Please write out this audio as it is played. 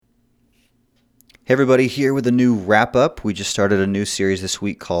Hey everybody, here with a new wrap up. We just started a new series this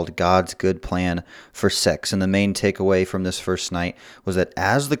week called God's Good Plan for Sex. And the main takeaway from this first night was that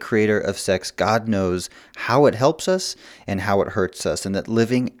as the creator of sex, God knows how it helps us and how it hurts us. And that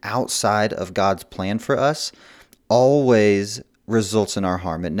living outside of God's plan for us always results in our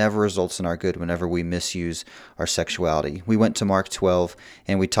harm. It never results in our good whenever we misuse our sexuality. We went to Mark 12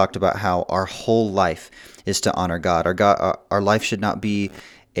 and we talked about how our whole life is to honor God. Our life should not be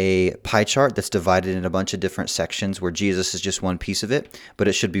a pie chart that's divided in a bunch of different sections where Jesus is just one piece of it, but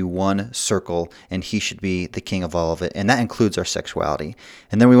it should be one circle and he should be the king of all of it. And that includes our sexuality.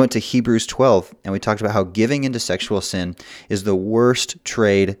 And then we went to Hebrews 12 and we talked about how giving into sexual sin is the worst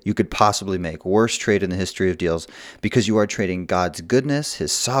trade you could possibly make, worst trade in the history of deals, because you are trading God's goodness,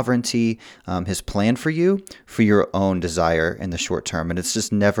 his sovereignty, his plan for you for your own desire in the short term. And it's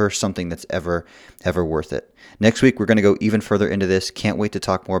just never something that's ever worth it. Next week, we're going to go even further into this. Can't wait to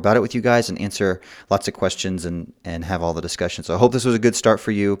talk more about it with you guys and answer lots of questions and have all the discussion. So I hope this was a good start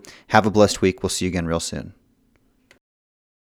for you. Have a blessed week. We'll see you again real soon.